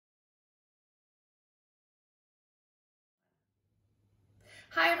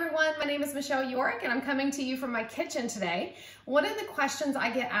Hi everyone, my name is Michelle York and I'm coming to you from my kitchen today. One of the questions I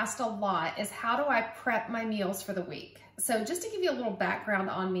get asked a lot is how do I prep my meals for the week? So just to give you a little background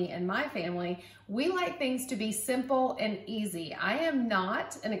on me and my family, we like things to be simple and easy. I am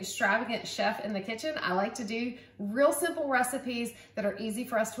not an extravagant chef in the kitchen. I like to do real simple recipes that are easy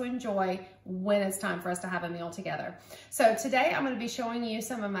for us to enjoy when it's time for us to have a meal together. So today I'm going to be showing you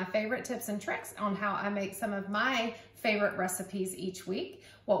some of my favorite tips and tricks on how I make some of my favorite recipes each week.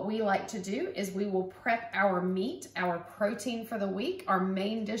 What we like to do is we will prep our meat, our protein for the week, our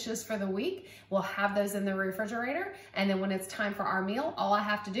main dishes for the week. We'll have those in the refrigerator, and then when it's time for our meal, all I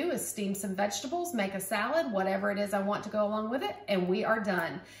have to do is steam some vegetables, make a salad, whatever it is I want to go along with it, and we are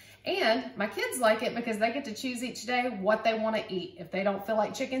done. And my kids like it because they get to choose each day what they want to eat. If they don't feel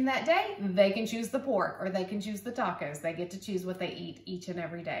like chicken that day, they can choose the pork or they can choose the tacos. They get to choose what they eat each and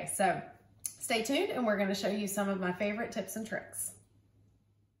every day. So stay tuned and we're going to show you some of my favorite tips and tricks.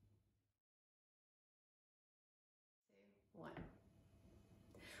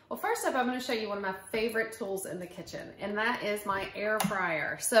 Well, first up, I'm going to show you one of my favorite tools in the kitchen, and that is my air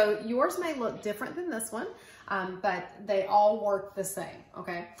fryer. So yours may look different than this one, but they all work the same,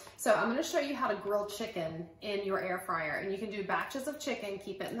 okay? So I'm going to show you how to grill chicken in your air fryer, and you can do batches of chicken,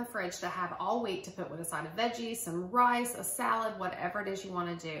 keep it in the fridge to have all week to put with a side of veggies, some rice, a salad, whatever it is you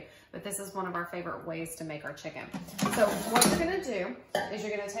want to do. But this is one of our favorite ways to make our chicken. So what you're going to do is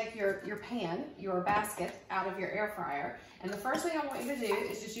you're going to take your pan, your basket out of your air fryer, and the first thing I want you to do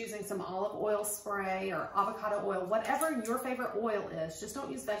is just using some olive oil spray or avocado oil, whatever your favorite oil is. Just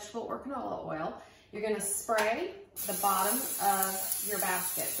don't use vegetable or canola oil. You're going to spray the bottom of your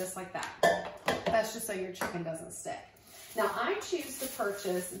basket just like that. That's just so your chicken doesn't stick. Now I choose to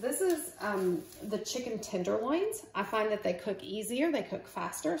purchase, this is the chicken tenderloins. I find that they cook easier, they cook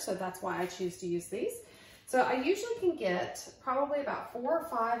faster, so that's why I choose to use these. So I usually can get probably about 4 or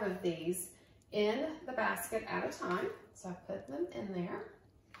 5 of these in the basket at a time. So I put them in there.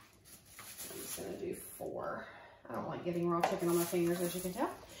 I'm just gonna do 4. I don't like getting raw chicken on my fingers, as you can tell.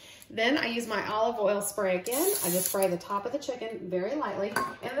 Then I use my olive oil spray again. I just spray the top of the chicken very lightly,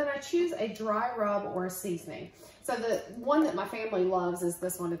 and then I choose a dry rub or a seasoning. So the one that my family loves is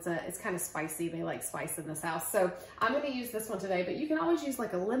this one. It's kind of spicy. They like spice in this house. So I'm going to use this one today, but you can always use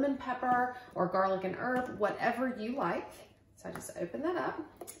like a lemon pepper or garlic and herb, whatever you like. So I just open that up,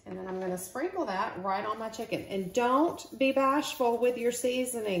 and then I'm going to sprinkle that right on my chicken. And don't be bashful with your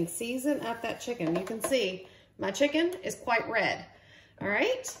seasoning. Season up that chicken. You can see my chicken is quite red. All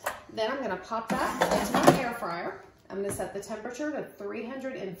right, then I'm going to pop that into my air fryer. I'm going to set the temperature to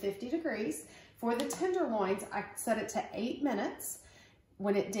 350 degrees. For the tenderloins, I set it to 8 minutes.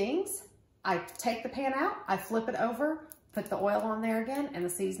 When it dings, I take the pan out, I flip it over, put the oil on there again and the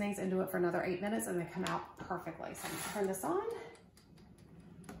seasonings, and do it for another 8 minutes, and they come out perfectly. So I'm going to turn this on,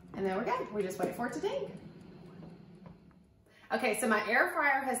 and there we go. We just wait for it to ding. Okay, so my air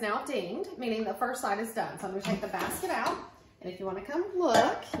fryer has now dinged, meaning the first side is done. So I'm going to take the basket out. And if you want to come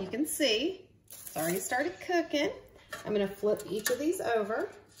look, you can see it's already started cooking. I'm going to flip each of these over.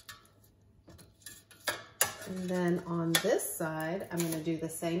 And then on this side, I'm going to do the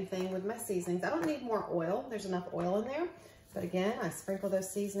same thing with my seasonings. I don't need more oil. There's enough oil in there. But again, I sprinkle those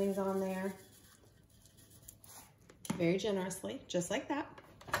seasonings on there very generously, just like that.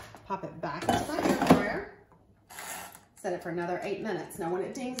 Pop it back into my air fryer. Set it for another 8 minutes. Now when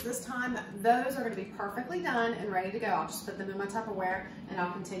it dings this time, those are going to be perfectly done and ready to go. I'll just put them in my Tupperware and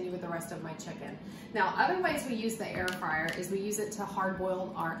I'll continue with the rest of my chicken. Now other ways we use the air fryer is we use it to hard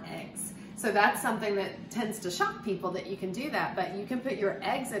boil our eggs. So that's something that tends to shock people that you can do that, but you can put your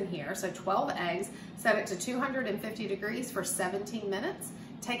eggs in here. So 12 eggs, set it to 250 degrees for 17 minutes.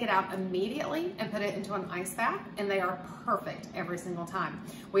 Take it out immediately and put it into an ice bath, and they are perfect every single time.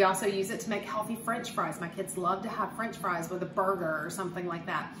 We also use it to make healthy French fries. My kids love to have French fries with a burger or something like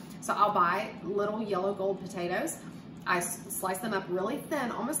that. So I'll buy little yellow gold potatoes. I slice them up really thin,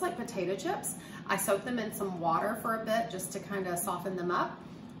 almost like potato chips. I soak them in some water for a bit just to kind of soften them up.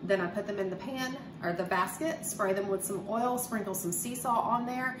 Then I put them in the pan or the basket, spray them with some oil, sprinkle some sea salt on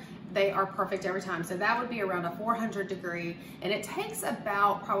there. They are perfect every time. So that would be around a 400 degree, and it takes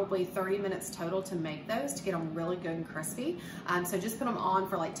about probably 30 minutes total to make those to get them really good and crispy. So just put them on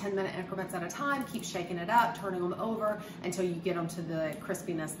for like 10-minute increments at a time, keep shaking it up, turning them over until you get them to the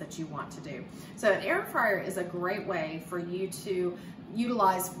crispiness that you want to do. So an air fryer is a great way for you to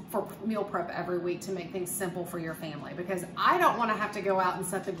utilize for meal prep every week to make things simple for your family, because I don't want to have to go out and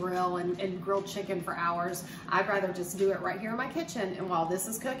set the grill and grill chicken for hours. I'd rather just do it right here in my kitchen, and while this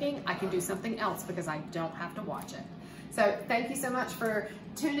is cooking, I can do something else because I don't have to watch it. So thank you so much for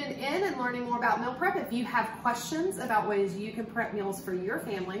tuning in and learning more about meal prep. If you have questions about ways you can prep meals for your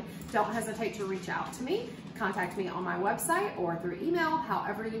family, don't hesitate to reach out to me. Contact me on my website or through email,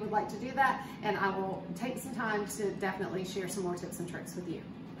 however you would like to do that, and I will take some time to definitely share some more tips and tricks with you.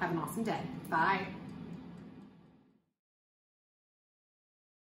 Have an awesome day. Bye.